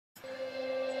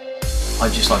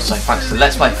I'd just like to say thanks to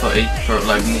Let's Play Footy for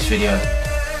uploading this video.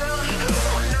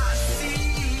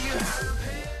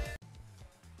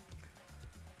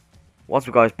 What's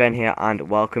up guys, Ben here and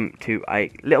welcome to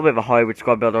a little bit of a hybrid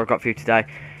squad builder I've got for you today.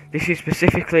 This is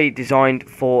specifically designed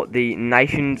for the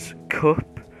Nations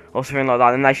Cup or something like that,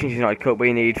 the Nations United Cup, where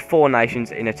you need 4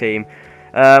 nations in a team.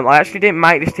 I actually didn't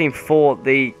make this team for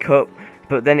the Cup,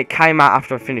 but then it came out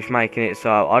after I finished making it,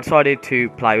 so I decided to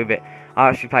play with it. I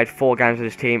actually played 4 games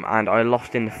with this team and I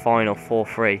lost in the final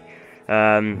 4-3.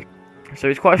 So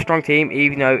it's quite a strong team,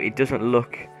 even though it doesn't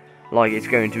look like it's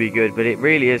going to be good, but it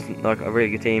really is like a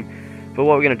really good team. But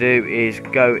what we're going to do is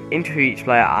go into each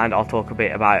player and I'll talk a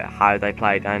bit about how they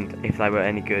played and if they were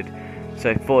any good.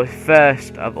 So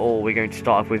first of all, we're going to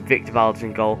start off with Victor Valdes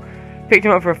in goal. Picked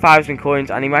him up for 1,000 coins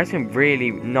and he made some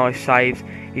really nice saves.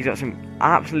 He's got some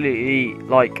absolutely,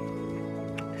 like,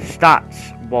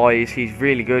 stats wise, he's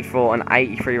really good for an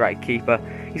 83 rated keeper.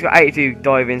 He's got 82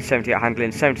 diving, 78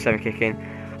 handling, 77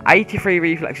 kicking, 83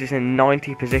 reflexes and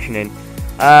 90 positioning.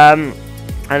 And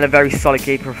a very solid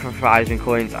keeper for 1,000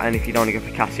 coins, and if you don't want to go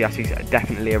for Cassius, he's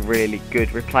definitely a really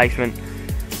good replacement.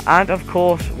 And of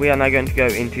course, we are now going to go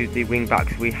into the wing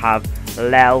backs. We have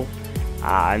Lel,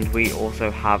 and we also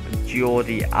have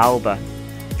Jordi Alba.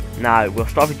 Now, we'll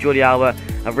start with Jordi Alba,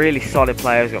 a really solid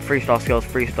player. He's got 3-star skills,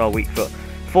 3-star weak foot,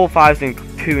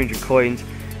 4,200 coins,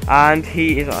 and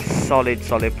he is a solid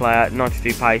player.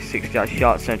 92 pace, 68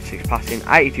 shots, 76 passing,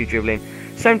 82 dribbling,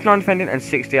 79 defending and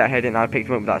 68 heading. I picked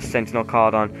him up with that Sentinel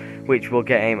card on, which will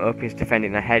get him up his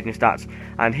defending and heading stats,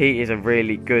 and he is a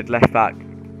really good left back,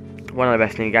 one of the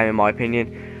best in the game in my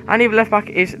opinion. And the left back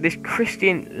is this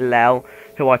Christian Lel,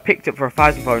 who I picked up for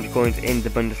 1,500 coins in the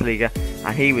Bundesliga,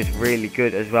 and he was really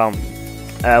good as well.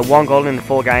 1 goal in the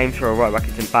 4 games for a right back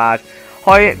isn't bad.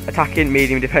 High attacking,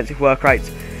 medium defensive work rates,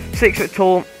 6 foot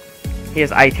tall. He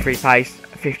has 83 pace,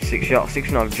 56 shots,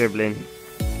 69 dribbling,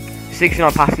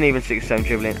 69 passing, even 67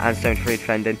 dribbling, and 73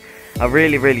 defending. A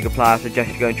really good player. I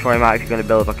suggest you go and try him out if you're going to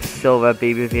build like a silver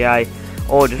BBVA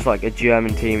or just like a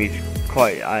German team. He's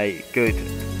quite a good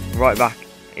right back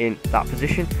in that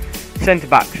position. Centre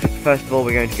backs, first of all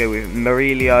we're going to go with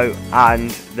Murillo, and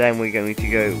then we're going to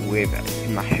go with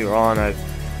Mascherano.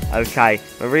 Okay,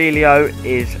 Murillo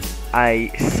is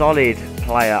a solid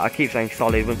player. I keep saying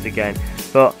solid once again,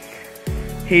 but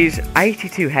he's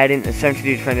 82 heading and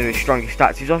 72 defending with strongest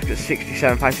stats. He's also got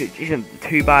 67 pace, which isn't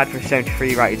too bad for a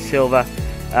 73 rated silver.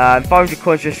 500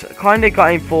 coins, just kind of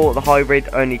got him for the hybrid,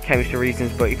 only chemistry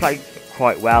reasons, but he played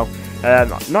quite well.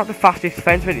 Not the fastest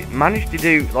defence, but he managed to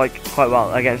do like quite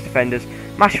well against defenders.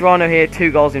 Mascherano here,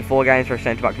 2 goals in 4 games for a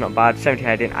centre back, not bad. 70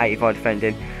 heading, 85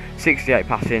 defending, 68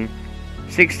 passing,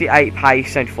 68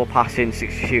 pace, 74 passing,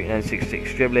 60 shooting and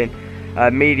 66 dribbling.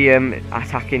 Medium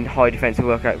attacking, high defensive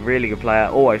work rate, really good player.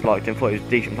 Always liked him, thought he was a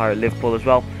decent player at Liverpool as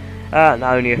well. And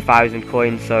only 1,000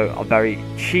 coins, so a very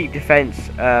cheap defence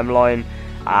line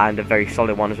and a very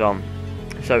solid one as well.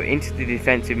 So into the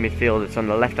defensive midfield, it's on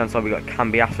the left hand side we've got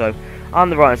Cambiasso. On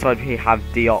the right hand side we have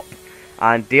Diop,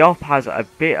 and Diop has a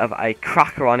bit of a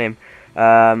cracker on him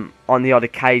on the odd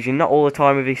occasion, not all the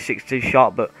time with his 6-2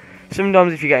 shot, but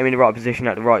sometimes if you get him in the right position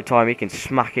at the right time, he can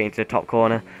smack it into the top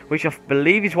corner, which I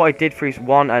believe is what he did for his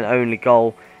one and only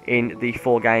goal in the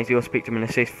 4 games. He also picked him an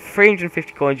assist.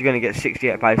 350 coins, you're going to get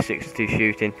 68 pace, 62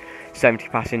 shooting, 70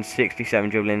 passing, 67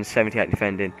 dribbling, 78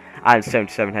 defending, and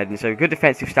 77 heading. So good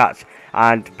defensive stats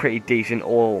and pretty decent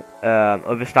all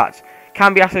other stats.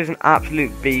 Cambiasso is an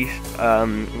absolute beast,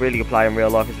 really good player in real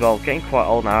life as well. Getting quite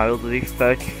old now, how old is he?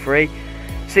 33.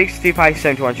 62 pace,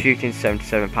 71 shooting,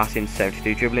 77 passing,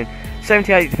 72 dribbling,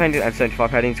 78 defending and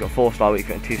 75 heading. He's got 4-star weak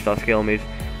foot and 2-star skill moves.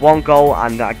 1 goal,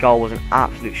 and that goal was an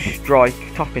absolute strike,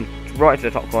 topping right to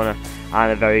the top corner,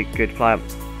 and a very good player.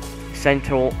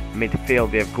 Central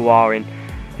midfield we have Guarin,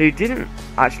 who didn't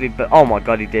actually, but oh my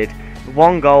god, he did.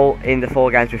 1 goal in the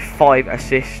 4 games with 5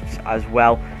 assists as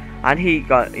well. And he's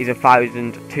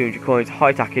 1,200 coins, high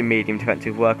attacking, medium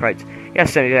defensive work rates. He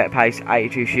has 78 pace,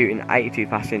 82 shooting, 82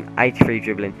 passing, 83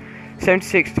 dribbling,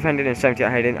 76 defending and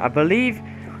 78 heading. I believe,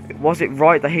 was it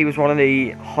right that he was one of the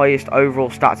highest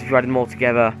overall stats if you added them all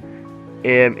together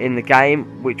in the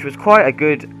game, which was quite a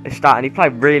good stat, and he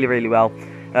played really well. He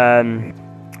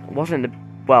wasn't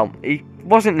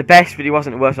the best, but he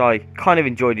wasn't the worst. I kind of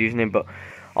enjoyed using him, but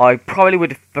I probably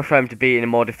would prefer him to be in a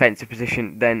more defensive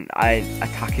position than an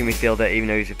attacking midfielder, even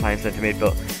though he's playing centre mid,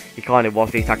 but he kind of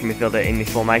was the attacking midfielder in this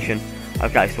formation.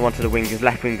 Okay, so on to the wingers.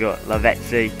 Left wing got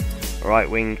LAVEZZI, right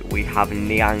wing we have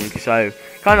Niang, so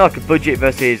kind of like a budget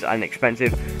versus an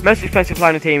expensive. Most expensive player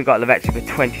on the team got LAVEZZI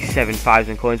for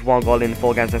 27,000 coins, 1 goal in the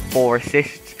 4 games and 4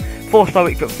 assists, 4-star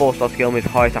weak foot, 4-star skill moves,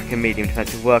 high attacking, medium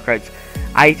defensive work rates,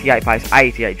 88 pace,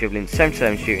 88 dribbling,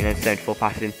 77 shooting and 74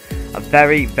 passing. A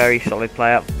very, very solid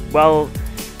player. Well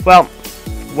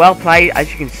played.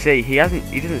 As you can see, he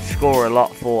doesn't score a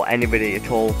lot for anybody at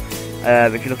all.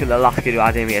 If you look at the last kid who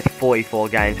had him, he had 44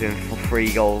 games with him for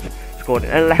 3 goals scored.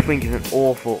 And left wing is an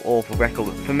awful record,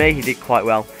 but for me he did quite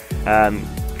well.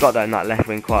 Got down that left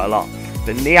wing quite a lot.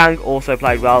 But Niang also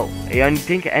played well. He only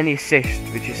didn't get any assists,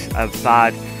 which is a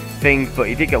bad thing, but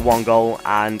he did get 1 goal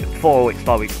and 4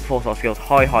 4-star skills,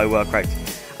 high work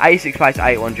rates, 86 pace,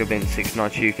 81 dribbling,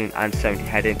 69 shooting and 70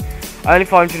 heading. Only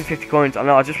 550 coins. I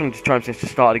know, I just wanted to try him since the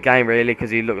start of the game really, because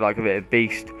he looked like a bit of a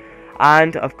beast.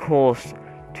 And of course,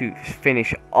 to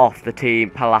finish off the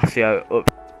team, Palacio up.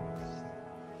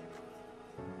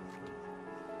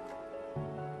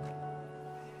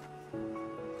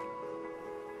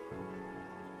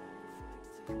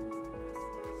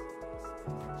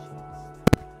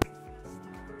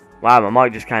 Wow, my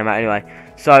mic just came out anyway.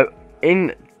 So,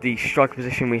 in the striker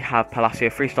position, we have Palacio,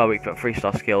 3-star weak foot,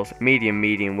 3-star skills,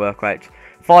 medium work rates,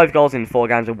 5 goals in 4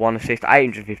 games and 1 assist,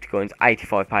 850 coins,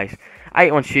 85 pace,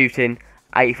 81 shooting,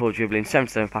 84 dribbling,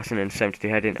 77 passing and 72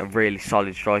 heading. A really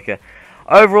solid striker.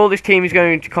 Overall, this team is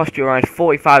going to cost you around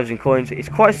 40,000 coins. It's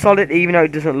quite solid, even though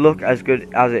it doesn't look as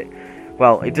good as it...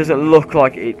 Well, it doesn't look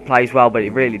like it plays well, but it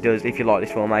really does if you like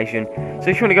this formation. So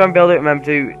if you want to go and build it, remember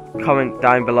to comment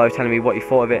down below telling me what you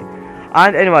thought of it.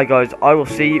 And anyway guys, I will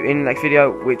see you in the next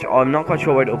video, which I'm not quite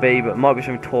sure what it'll be, but it might be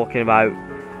something talking about,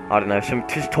 I don't know,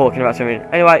 just talking about something.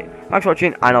 Anyway, thanks for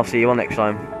watching, and I'll see you all next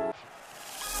time.